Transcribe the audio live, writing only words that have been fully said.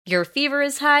Your fever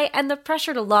is high, and the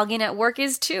pressure to log in at work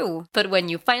is too. But when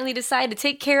you finally decide to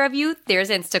take care of you, there's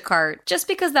Instacart. Just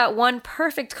because that one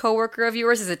perfect coworker of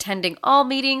yours is attending all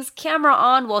meetings, camera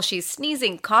on while she's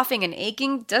sneezing, coughing, and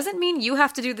aching, doesn't mean you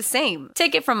have to do the same.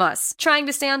 Take it from us. Trying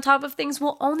to stay on top of things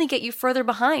will only get you further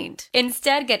behind.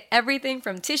 Instead, get everything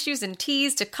from tissues and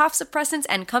teas to cough suppressants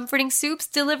and comforting soups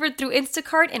delivered through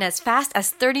Instacart in as fast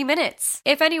as 30 minutes.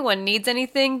 If anyone needs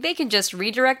anything, they can just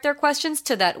redirect their questions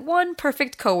to that one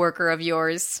perfect coworker of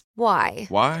yours. Why?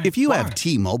 Why? If you have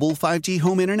T-Mobile 5G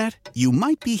home internet, you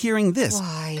might be hearing this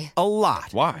Why? a lot.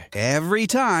 Why? Every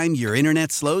time your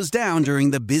internet slows down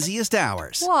during the busiest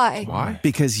hours. Why? Why?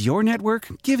 Because your network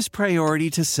gives priority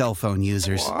to cell phone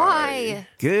users. Why?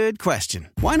 Good question.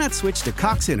 Why not switch to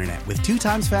Cox Internet with 2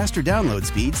 times faster download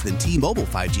speeds than T-Mobile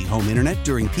 5G home internet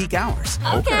during peak hours?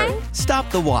 Okay. Stop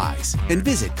the whys and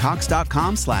visit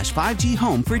cox.com/5G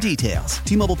home for details.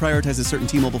 T-Mobile prioritizes certain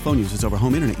T-Mobile phone users over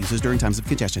home internet users during times of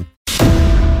congestion.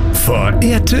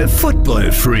 Verehrte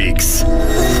Football-Freaks,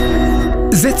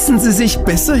 setzen Sie sich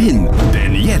besser hin,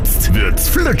 denn jetzt wird's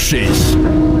flutschig.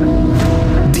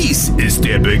 Dies ist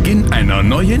der Beginn einer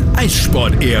neuen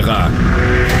Eissport-Ära.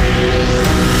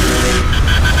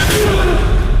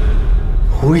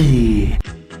 Hui.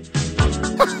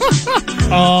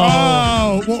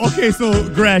 Oh, well, okay, so,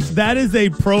 Gresh, that is a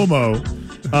promo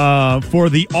for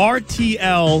the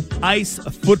RTL Ice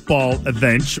Football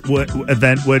event,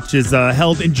 which is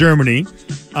held in Germany,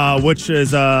 which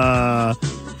is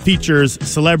features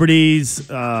celebrities,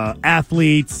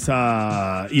 athletes,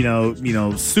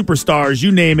 superstars,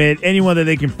 you name it, anyone that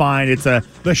they can find. It's the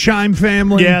Scheim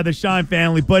family. Yeah, the Scheim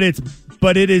family, but it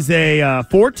is a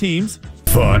 4 teams.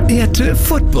 Verehrte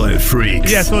Football-Freaks.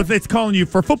 Yeah, so it's calling you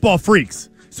for football freaks.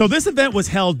 So this event was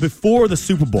held before the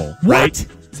Super Bowl, right? What?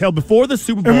 It's held before the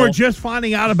Super Bowl. And we're just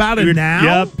finding out about it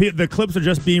now? Yep, the clips are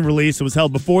just being released. It was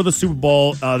held before the Super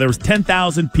Bowl. There was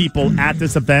 10,000 people at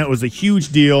this event. It was a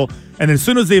huge deal. And then as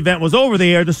soon as the event was over,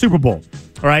 they aired the Super Bowl.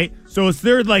 All right? So it's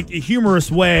their, like, humorous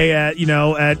way at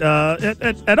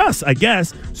us, I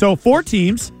guess. So 4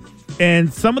 teams,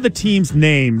 and some of the teams'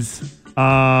 names...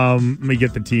 let me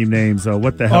get the team names.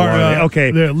 What the hell are they?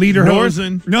 Okay. The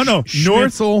Lederhosen.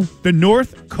 Schnitzel. The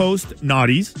North Coast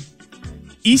Naughties,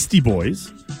 Eastie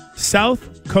Boys,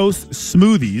 South Coast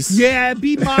Smoothies. Yeah,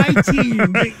 be my team.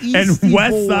 The Eastie and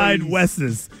West Boys. Side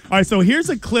Wesses. All right, so here's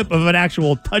a clip of an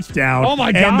actual touchdown. Oh, my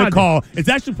and God. the call. It's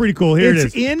actually pretty cool. Here it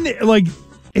is.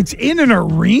 It's in an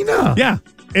arena. Yeah.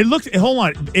 Hold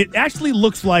on. It actually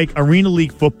looks like Arena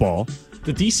League football.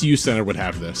 The DCU Center would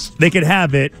have this. They could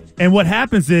have it. And what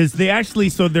happens is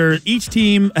each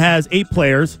team has 8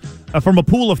 players from a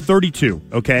pool of 32,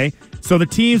 okay? So the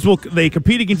teams they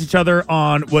compete against each other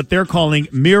on what they're calling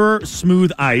mirror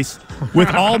smooth ice, with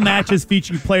all matches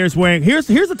featuring players wearing, here's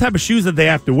the type of shoes that they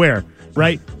have to wear,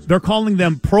 right? They're calling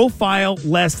them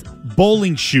profile-less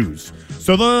bowling shoes.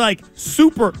 So they're like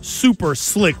super, super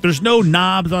slick. There's no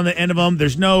knobs on the end of them.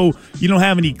 You don't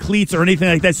have any cleats or anything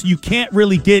like that. So you can't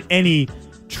really get any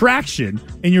traction,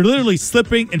 and you're literally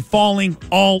slipping and falling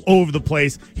all over the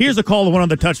place. Here's a call of one of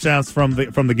the touchdowns from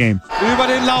the game. Über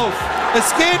den Lauf.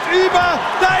 Es geht über.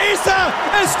 Da ist er.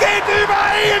 Es geht über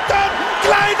Ailton.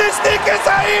 Kleines, dickes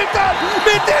Ailton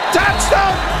mit dem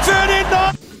Touchdown für den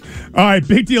Nord. All right,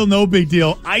 big deal, no big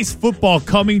deal. Ice football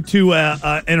coming to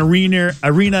an arena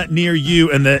near you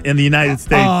in the United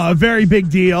States. Very big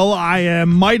deal. I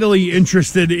am mightily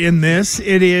interested in this.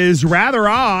 It is rather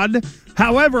odd.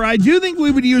 However, I do think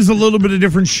we would use a little bit of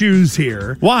different shoes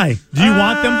here. Why? Do you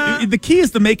want them? The key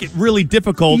is to make it really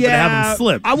difficult to have them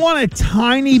slip. I want a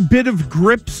tiny bit of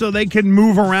grip so they can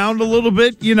move around a little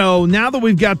bit. You know, now that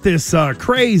we've got this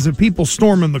craze of people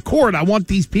storming the court, I want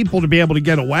these people to be able to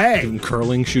get away. Doing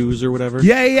curling shoes or whatever.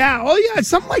 Yeah. Oh, yeah,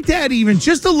 something like that even.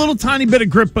 Just a little tiny bit of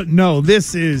grip. But no,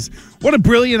 what a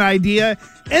brilliant idea.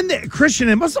 And Christian,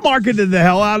 it must have marketed the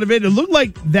hell out of it. It looked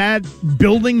like that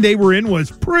building they were in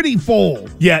was pretty full.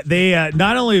 Yeah, they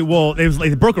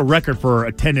they broke a record for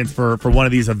attendance for one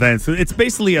of these events. So it's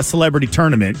basically a celebrity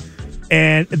tournament,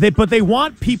 but they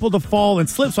want people to fall and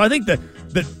slip. So I think that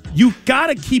you got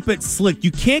to keep it slick.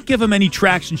 You can't give them any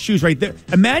traction shoes right there.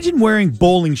 Imagine wearing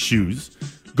bowling shoes,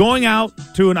 going out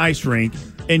to an ice rink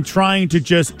and trying to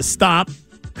just stop,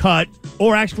 cut,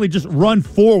 or actually just run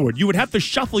forward. You would have to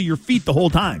shuffle your feet the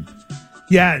whole time.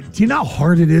 Yeah. Do you know how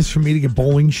hard it is for me to get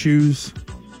bowling shoes?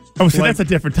 Oh, so that's a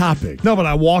different topic. No, but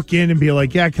I walk in and be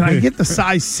like, yeah, can I get the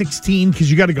size 16? Because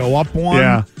you got to go up one.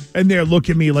 Yeah. And they're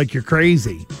looking at me like you're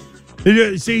crazy.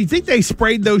 So you think they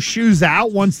sprayed those shoes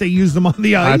out once they used them on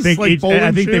the ice? I think shoes?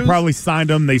 they probably signed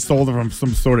them. They sold them from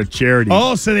some sort of charity.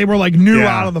 Oh, so they were like new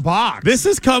out of the box. This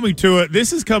is coming to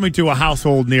a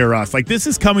household near us. Like this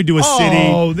is coming to a city.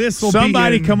 Oh, this will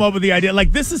somebody come up with the idea.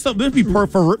 Like this is something. This would be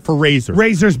perfect for Razor.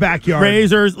 Razor's backyard.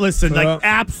 Razors, listen, like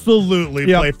absolutely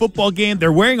play a football game.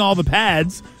 They're wearing all the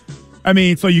pads. I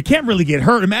mean, so you can't really get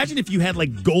hurt. Imagine if you had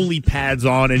like goalie pads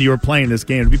on and you were playing this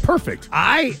game. It'd be perfect.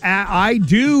 I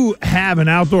do have an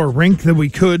outdoor rink that we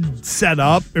could set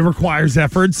up. It requires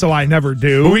effort, so I never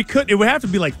do. But we could. It would have to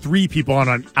be like 3 people on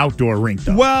an outdoor rink,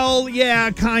 though. Well, yeah,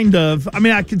 kind of. I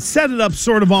mean, I could set it up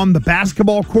sort of on the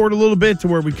basketball court a little bit to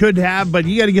where we could have, but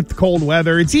you got to get the cold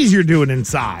weather. It's easier to do it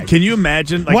inside. Can you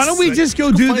imagine? Like, why don't we just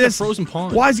go do this? Frozen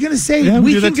pond. Well, I was going to say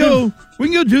we can go. We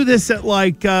can go do this at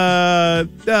like Lowell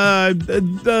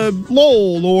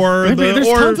or there's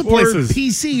tons of places.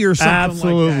 PC or something.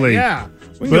 Absolutely. Like that.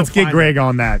 Yeah. Let's get Greg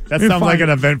on that. That sounds like an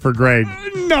event for Greg.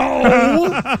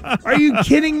 No. Are you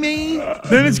kidding me?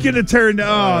 Then it's going to turn.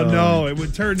 Oh no! It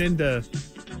would turn into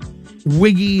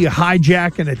Wiggy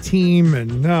hijacking a team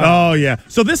and. Oh yeah.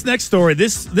 So this next story,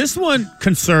 this one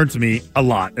concerns me a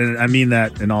lot, and I mean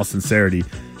that in all sincerity.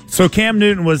 So Cam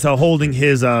Newton was holding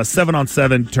his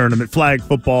 7-on-7 tournament, flag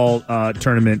football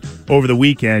tournament over the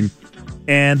weekend.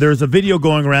 And there's a video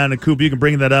going around, and Coop, you can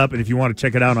bring that up. And if you want to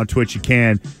check it out on Twitch, you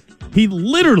can. He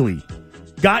literally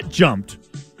got jumped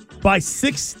by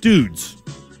 6 dudes.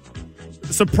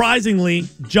 Surprisingly,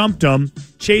 jumped him,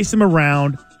 chased him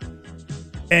around,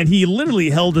 and he literally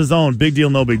held his own. Big deal,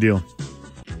 no big deal.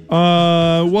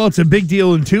 Well, it's a big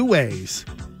deal in 2 ways.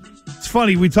 It's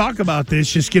funny, we talk about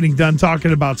this, just getting done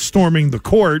talking about storming the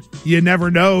court. You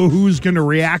never know who's going to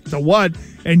react to what,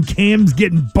 and Cam's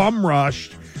getting bum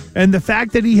rushed. And the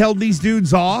fact that he held these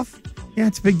dudes off, yeah,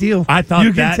 it's a big deal. I thought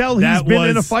you can tell he's been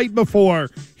in a fight before.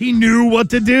 He knew what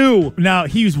to do. Now,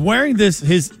 he was wearing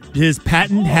his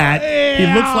patent hat. Yeah, he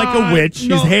looks like a witch.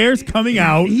 His hair's coming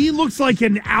out. He looks like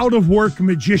an out-of-work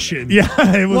magician. Yeah,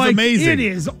 it was amazing. It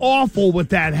is awful with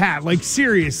that hat. Like,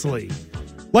 seriously.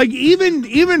 Like,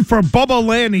 even for Bubba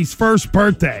Lanny's first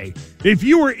birthday, if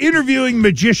you were interviewing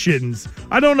magicians,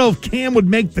 I don't know if Cam would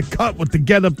make the cut with the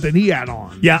getup that he had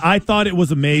on. Yeah, I thought it was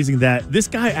amazing that this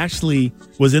guy actually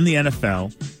was in the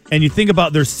NFL. And you think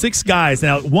about there's 6 guys.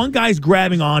 Now, one guy's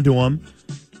grabbing onto him.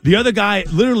 The other guy,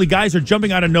 literally guys are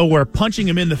jumping out of nowhere, punching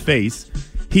him in the face.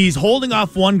 He's holding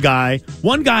off one guy.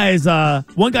 One guy is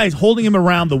holding him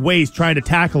around the waist, trying to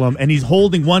tackle him, and he's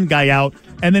holding one guy out,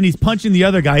 and then he's punching the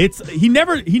other guy. He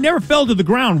never fell to the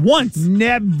ground once.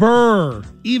 Never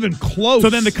even close. So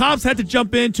then the cops had to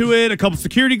jump into it. A couple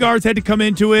security guards had to come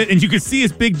into it, and you could see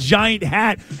his big giant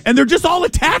hat, and they're just all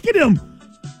attacking him.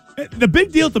 The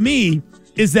big deal to me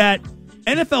is that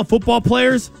NFL football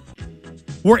players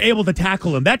were able to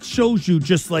tackle him. That shows you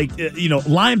just like,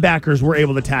 linebackers were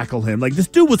able to tackle him. Like, this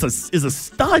dude is a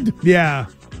stud. Yeah.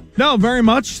 No, very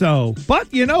much so.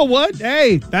 But you know what?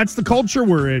 Hey, that's the culture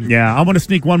we're in. Yeah, I'm going to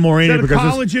sneak one more in here because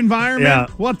college environment.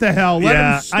 Yeah. What the hell? Let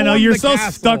him storm I know you're the so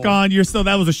castle. stuck on.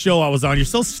 That was a show I was on. You're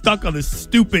so stuck on this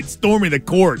stupid storming the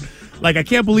court. Like, I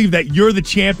can't believe that you're the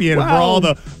champion for all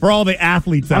the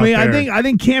athletes out there. I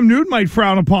think Cam Newton might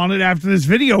frown upon it after this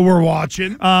video we're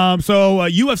watching. So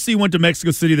UFC went to Mexico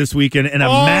City this weekend, and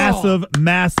a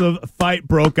massive fight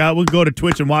broke out. We'll go to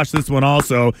Twitch and watch this one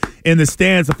also in the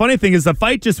stands. The funny thing is the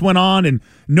fight just went on, and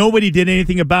nobody did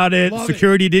anything about it.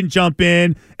 Security didn't jump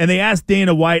in, and they asked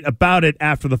Dana White about it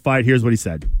after the fight. Here's what he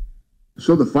said.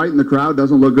 So the fight in the crowd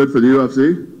doesn't look good for the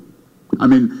UFC? I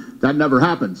mean, that never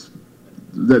happens.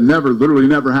 That literally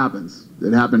never happens.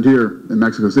 It happened here in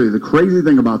Mexico City. The crazy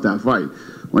thing about that fight,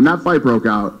 when that fight broke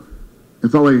out, it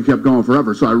felt like it kept going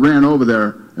forever. So I ran over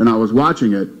there and I was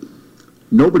watching it.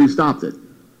 Nobody stopped it.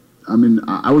 I mean,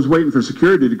 I was waiting for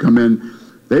security to come in.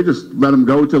 They just let them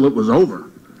go till it was over.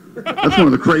 That's one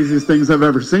of the craziest things I've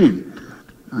ever seen.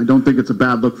 I don't think it's a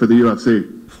bad look for the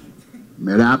UFC.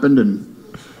 It happened, and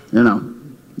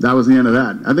that was the end of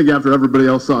that. I think after everybody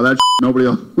else saw that, nobody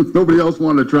else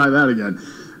wanted to try that again.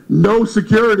 No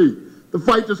security. The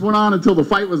fight just went on until the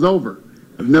fight was over.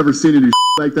 I've never seen any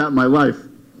like that in my life.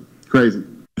 Crazy.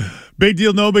 Big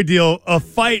deal, no big deal. A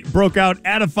fight broke out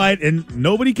at a fight, and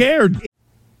nobody cared.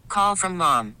 Call from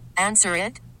mom. Answer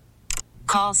it.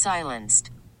 Call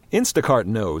silenced. Instacart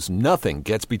knows nothing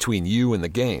gets between you and the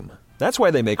game. That's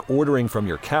why they make ordering from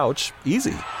your couch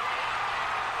easy.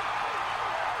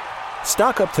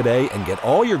 Stock up today and get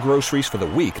all your groceries for the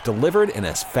week delivered in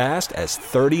as fast as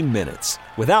 30 minutes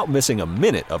without missing a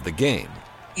minute of the game.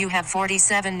 You have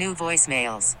 47 new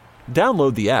voicemails.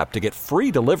 Download the app to get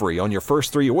free delivery on your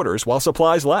first 3 orders while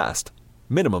supplies last.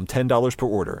 Minimum $10 per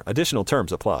order. Additional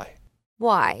terms apply.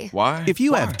 Why? Why? If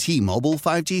you have T-Mobile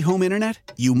 5G home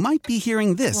internet, you might be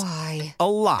hearing this Why? a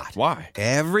lot. Why?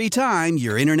 Every time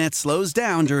your internet slows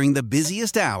down during the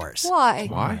busiest hours. Why?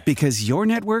 Why? Because your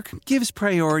network gives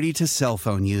priority to cell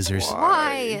phone users.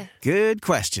 Why? Good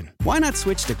question. Why not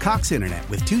switch to Cox Internet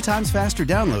with 2 times faster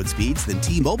download speeds than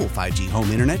T-Mobile 5G home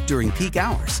internet during peak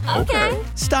hours? Okay.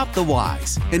 Stop the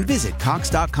whys and visit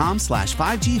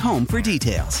cox.com/5G home for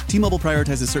details. T-Mobile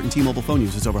prioritizes certain T-Mobile phone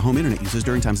users over home internet users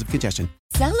during times of congestion.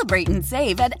 Celebrate and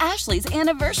save at Ashley's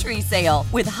Anniversary Sale.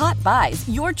 With Hot Buys,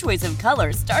 your choice of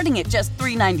colors starting at just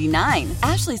 $3.99.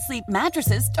 Ashley Sleep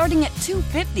mattresses starting at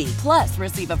 $2.50. Plus,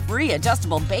 receive a free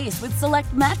adjustable base with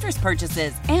select mattress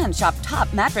purchases. And shop top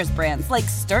mattress brands like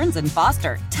Stearns &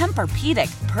 Foster,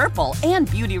 Tempur-Pedic, Purple, and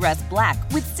Beautyrest Black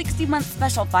with 60-month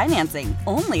special financing.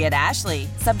 Only at Ashley.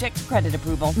 Subject to credit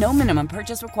approval. No minimum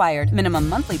purchase required. Minimum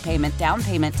monthly payment, down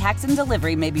payment, tax, and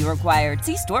delivery may be required.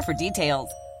 See store for details.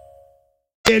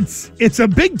 It's a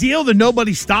big deal that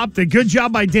nobody stopped it. Good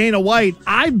job by Dana White.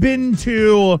 I've been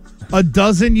to a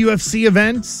dozen UFC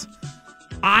events.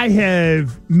 I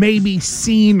have maybe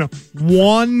seen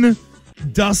one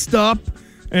dust up,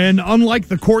 and unlike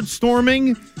the court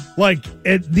storming, like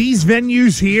at these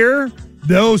venues here,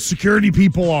 those security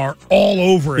people are all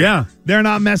over it. Yeah. They're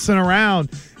not messing around.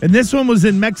 And this one was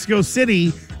in Mexico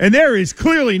City, and there is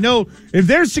clearly if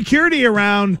there's security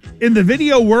around in the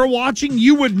video we're watching,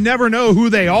 you would never know who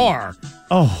they are.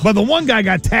 Oh, but the one guy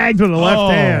got tagged with a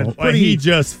left hand. He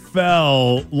just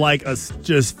fell like a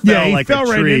he fell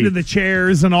right tree. into the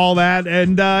chairs and all that.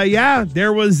 And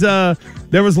there was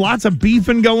lots of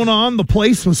beefing going on. The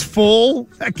place was full.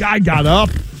 That guy got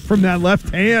up from that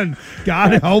left hand.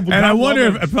 God help him. And I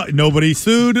wonder if nobody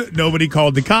sued, nobody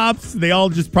called the cops. They all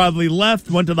just probably left,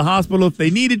 went to the hospital if they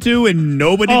needed to, and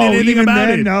nobody did anything about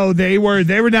it. No, they were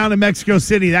down in Mexico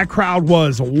City. That crowd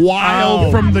was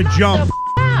wild from the jump.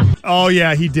 Oh,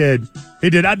 yeah, he did. He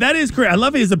did. That is great. I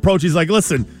love his approach. He's like,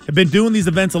 listen, I've been doing these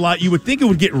events a lot. You would think it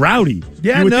would get rowdy.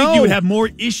 Yeah, you would think you would have more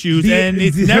issues, and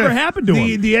it's never happened to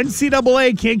him. The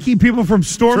NCAA can't keep people from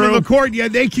storming the court. Yeah,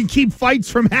 they can keep fights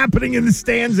from happening in the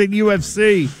stands at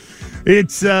UFC.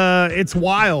 It's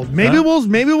wild. Maybe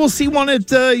we'll see one at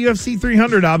UFC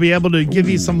 300. I'll be able to give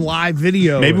you some live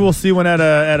video. Maybe we'll see one at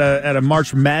a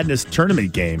March Madness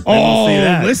tournament game. Maybe we'll see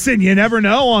that. Listen, you never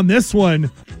know on this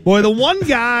one. Boy, the one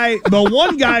guy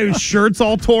whose shirt's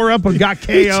all tore up and got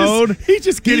KO'd. He's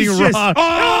just getting rocked.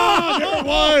 Oh, there it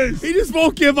was. He just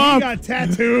won't give up. He got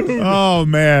tattooed. Oh,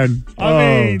 man. I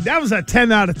mean, that was a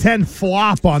 10 out of 10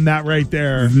 flop on that right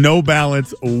there. No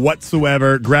balance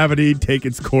whatsoever. Gravity take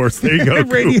its course. There you go.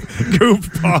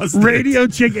 Coop paused Radio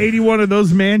Chick 81 of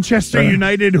those Manchester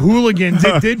United hooligans.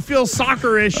 It did feel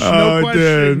soccer-ish, no question.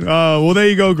 It did. Well, there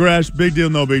you go, Gresh. Big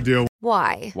deal, no big deal.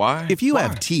 Why? Why? If you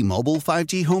have T-Mobile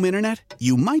 5G home internet,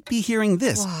 you might be hearing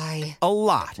this Why? a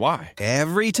lot. Why?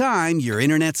 Every time your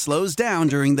internet slows down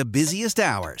during the busiest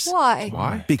hours. Why?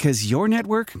 Why? Because your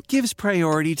network gives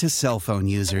priority to cell phone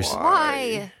users.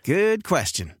 Why? Good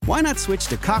question. Why not switch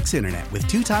to Cox Internet with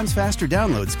 2 times faster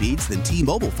download speeds than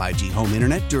T-Mobile 5G home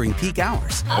internet during peak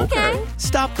hours? Okay.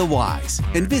 Stop the whys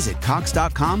and visit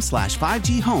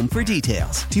cox.com/5G home for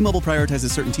details. T-Mobile prioritizes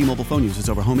certain T-Mobile phone users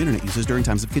over home internet users during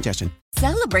times of congestion.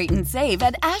 Celebrate and save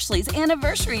at Ashley's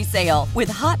Anniversary Sale. With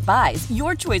Hot Buys,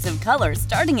 your choice of colors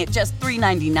starting at just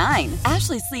 $3.99.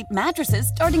 Ashley Sleep mattresses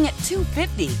starting at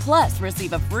 $2.50. Plus,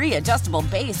 receive a free adjustable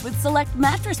base with select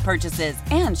mattress purchases.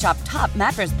 And shop top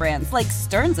mattress brands like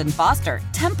Stearns & Foster,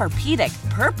 Tempur-Pedic,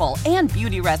 Purple, and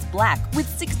Beautyrest Black with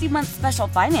 60-month special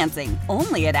financing.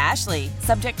 Only at Ashley.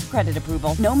 Subject to credit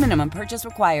approval. No minimum purchase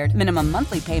required. Minimum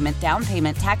monthly payment, down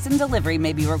payment, tax, and delivery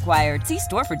may be required. See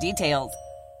store for details.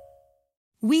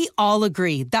 We all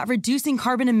agree that reducing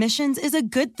carbon emissions is a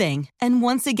good thing. And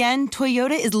once again,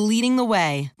 Toyota is leading the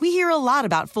way. We hear a lot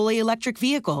about fully electric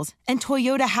vehicles, and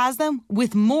Toyota has them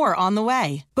with more on the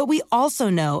way. But we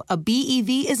also know a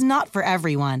BEV is not for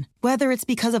everyone. Whether it's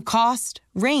because of cost,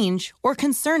 range, or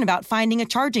concern about finding a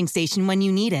charging station when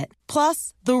you need it.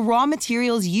 Plus, the raw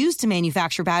materials used to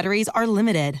manufacture batteries are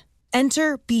limited.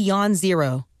 Enter Beyond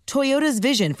Zero, Toyota's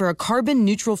vision for a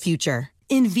carbon-neutral future.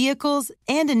 In vehicles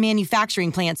and in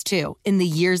manufacturing plants, too, in the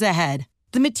years ahead.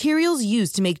 The materials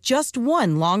used to make just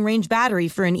one long-range battery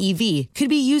for an EV could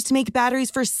be used to make batteries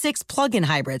for 6 plug-in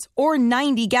hybrids or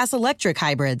 90 gas-electric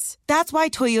hybrids. That's why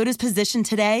Toyota's position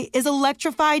today is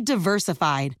electrified,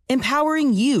 diversified,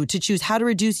 empowering you to choose how to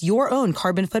reduce your own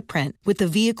carbon footprint with the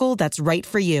vehicle that's right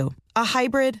for you. A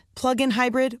hybrid, plug-in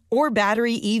hybrid, or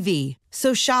battery EV.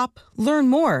 So shop, learn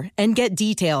more, and get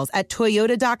details at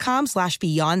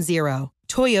toyota.com/beyondzero.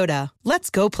 Toyota, let's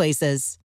go places.